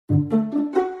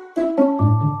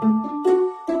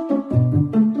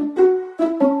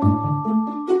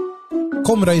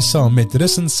Kom reis saam met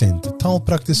resensent,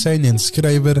 taalpraktisyn en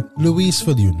skrywer Louise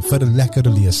Viljoen vir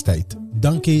Lekkerleestyd.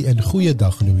 Dankie en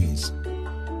goeiedag Louise.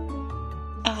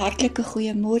 'n Hartlike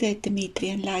goeiemôre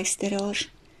Dimitri en luisteraars.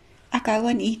 Ek hou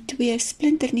aan u twee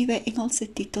splinternuwe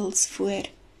Engelse titels voor.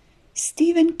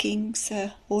 Stephen King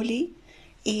se Holly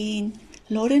en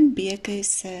Lauren Beke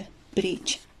se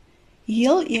Bridge.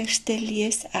 Heel eerste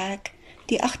lees ek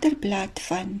die agterblad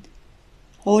van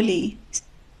Holly,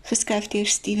 geskryf deur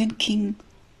Stephen King.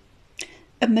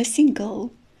 A missing girl,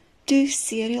 2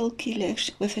 serial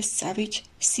killers with a savage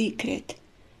secret,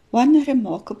 one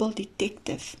remarkable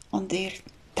detective on their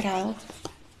trail.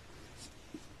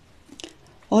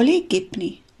 Holly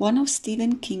Gibney, one of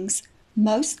Stephen King's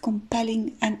most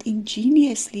compelling and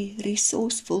ingeniously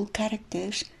resourceful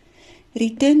characters,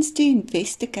 returns to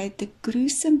investigate the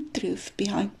gruesome truth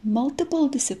behind multiple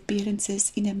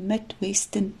disappearances in a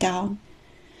Midwestern town.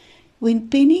 When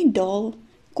Penny Dahl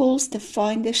calls the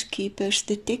Finders Keepers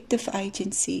detective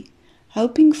agency,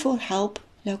 hoping for help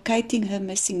locating her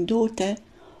missing daughter,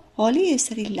 Holly is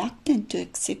reluctant to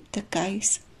accept the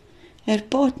case. Her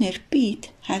partner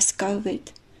Pete has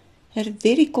COVID. Her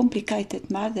very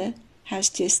complicated mother has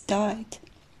just died,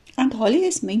 and Holly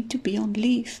is meant to be on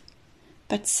leave.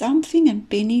 But something in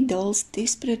Penny Dahl's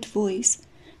desperate voice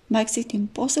makes it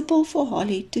impossible for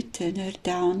Holly to turn her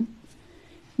down.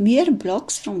 Mere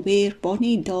blocks from where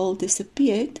Bonnie Dahl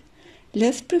disappeared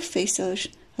lived professors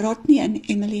Rodney and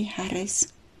Emily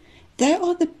Harris. They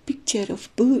are the picture of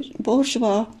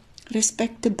bourgeois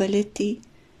respectability,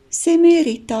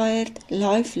 semi-retired,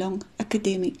 lifelong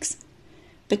academics.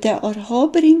 But they are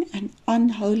harboring an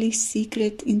unholy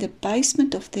secret in the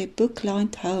basement of their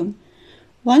book-lined home,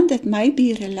 one that may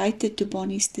be related to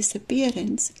Bonnie's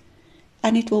disappearance,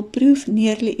 and it will prove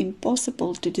nearly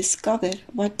impossible to discover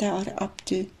what they are up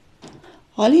to.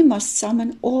 Holly must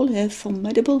summon all her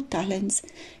formidable talents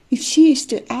if she is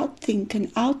to outthink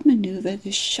and outmaneuver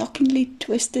the shockingly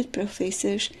twisted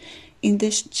professors in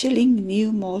this chilling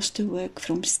new masterwork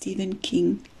from Stephen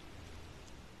King.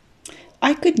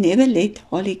 I could never let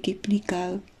Holly Gibney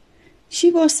go. She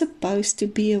was supposed to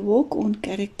be a walk-on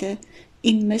character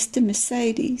in Mr.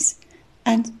 Mercedes,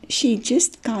 and she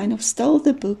just kind of stole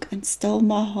the book and stole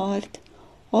my heart.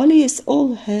 Holly is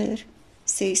all her,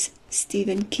 says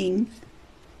Stephen King.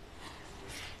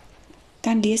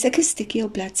 Dan lees ek 'n stukkie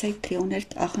op bladsy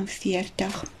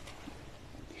 348.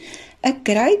 A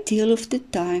great deal of the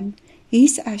time,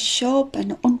 he's as sharp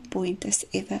and on point as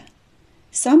ever.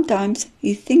 Sometimes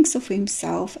he thinks of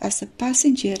himself as a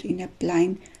passenger in a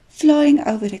plane flying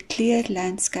over a clear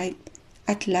landscape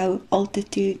at low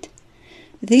altitude.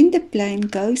 Then the plane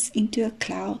goes into a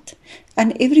cloud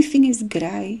and everything is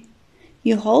grey.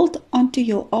 You hold onto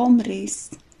your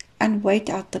armrests and wait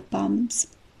out the bumps.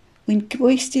 When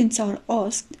questions are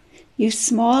asked, you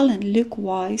smile and look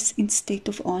wise instead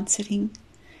of answering.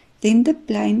 Then the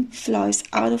plane flies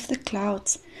out of the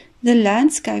clouds, the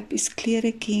landscape is clear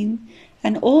again,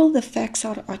 and all the facts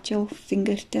are at your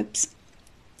fingertips.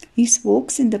 His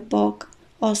walks in the park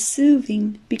are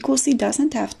soothing because he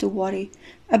doesn't have to worry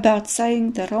about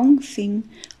saying the wrong thing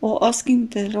or asking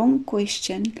the wrong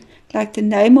question, like the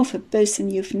name of a person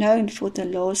you've known for the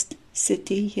last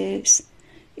 30 years.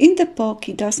 In the park,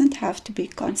 he doesn't have to be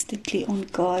constantly on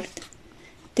guard.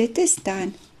 Dit is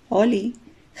dan Holly,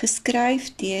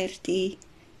 geskryf deur die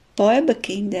baie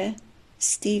bekende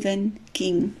Stephen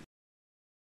King.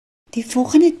 Die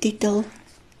volgende titel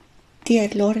deur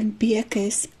Lauren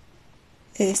Beke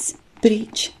is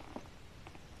Bridge.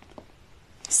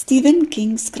 Stephen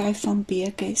King skryf van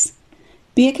Bekes.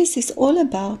 Bekes is all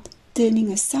about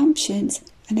turning assumptions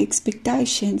and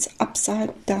expectations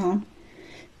upside down.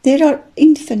 There are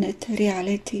infinite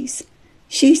realities.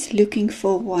 She's looking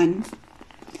for one.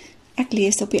 Ek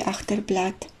lees op die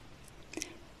agterblad.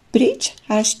 Bridge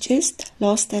has just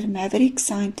lost her maverick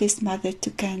scientist mother to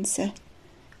cancer.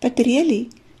 But really,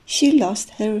 she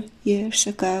lost her years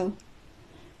ago.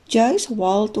 Jo's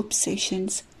wild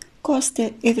obsessions cost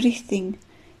her everything,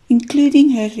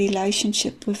 including her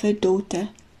relationship with her daughter.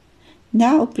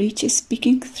 Now Bridge is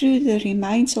speaking through the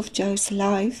remains of Jo's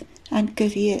life and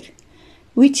career,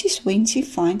 which is when she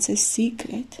finds a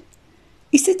secret.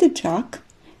 Is it a drug,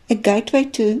 a gateway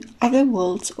to other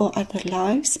worlds or other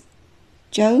lives?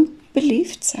 Jo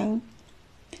believed so.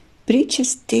 Bridge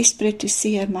is desperate to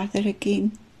see her mother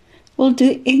again, will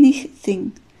do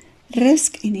anything,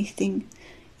 risk anything,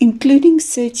 including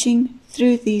searching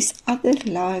through these other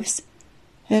lives,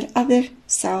 her other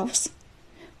selves.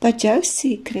 But Jo's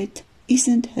secret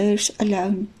isn't hers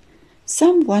alone.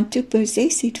 Some want to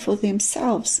possess it for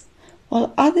themselves,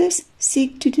 while others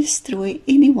seek to destroy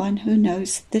anyone who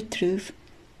knows the truth.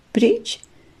 Bridge?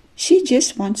 She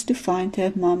just wants to find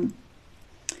her mum.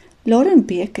 Lauren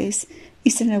Beekes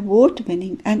is an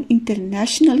award-winning and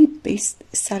internationally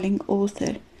best-selling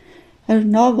author. Her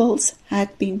novels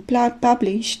had been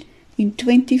published in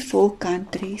 24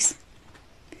 countries.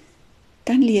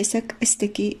 Dan lees ek 'n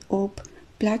stukkie op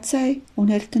bladsy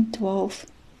 112.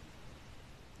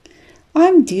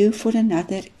 I'm due for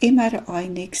another MRI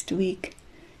next week.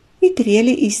 It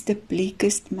really is the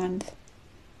bleakest month.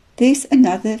 There's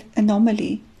another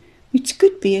anomaly, which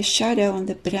could be a shadow on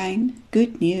the brain,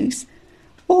 good news,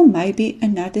 or maybe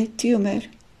another tumor,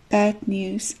 bad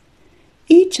news.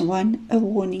 Each one a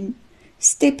warning,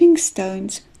 stepping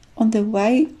stones on the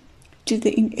way to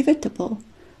the inevitable,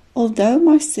 although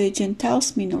my surgeon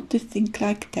tells me not to think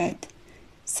like that.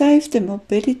 Save the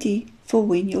morbidity for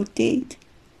when you're dead.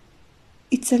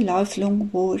 It's a lifelong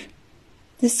war.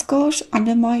 The scars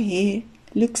under my hair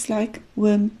looks like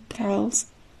worm trails,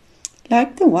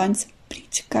 like the ones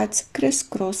Bridge cuts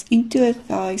crisscross into her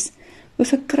thighs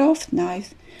with a craft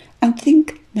knife and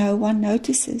think no one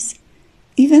notices,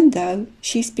 even though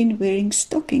she's been wearing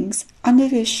stockings under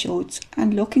her shorts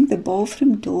and locking the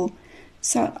bathroom door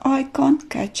so I can't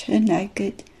catch her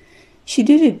naked. She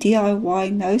did a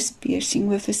DIY nose piercing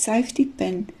with a safety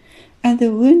pin, and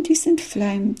the wound is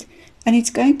inflamed and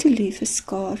it's going to leave a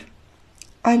scar.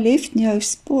 I left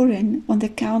Neosporin on the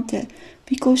counter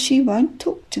because she won't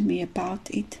talk to me about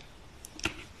it.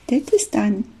 Dit is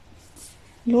dan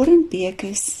Lauren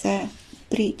Beekes se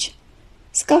Bridge.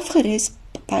 Skaf gerus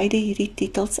beide hierdie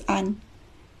titels aan.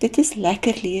 Dit is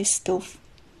lekker leesstof.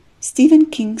 Stephen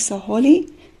King se Holly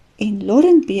en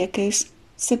Lauren Beekes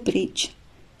se Bridge,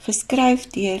 geskryf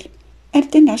deur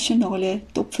internasionale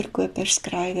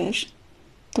topverkoperskrywers.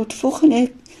 Tot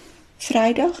volgende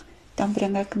Vrydag, dan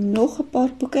bring ek nog 'n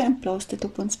paar boeke en plaas dit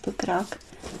op ons boekrak.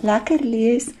 Lekker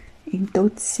lees en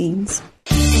totsiens.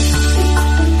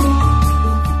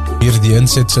 Hierdie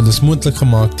insetsel is moontlik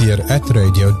gemaak deur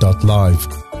 @radio.live.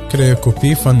 Kry 'n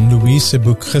kopie van Louise se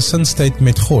boek Gesinstyd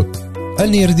met God.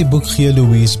 In hierdie boek gee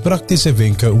Louise praktiese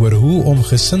wenke oor hoe om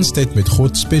gesinstyd met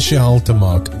God spesiaal te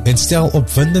maak en stel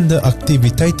opwindende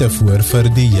aktiwiteite voor vir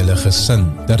die hele gesin.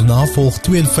 Daarna volg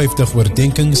 52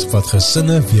 oordeenkings wat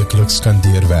gesinne weekliks kan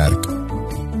deurwerk.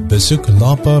 Besoek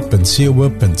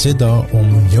lapa.co.za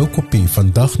om jou kopie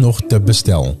vandag nog te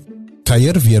bestel.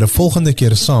 Kuier weer 'n volgende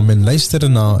keer saam en luister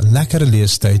na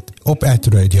Lekkerleestyd op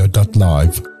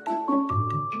 @radio.live.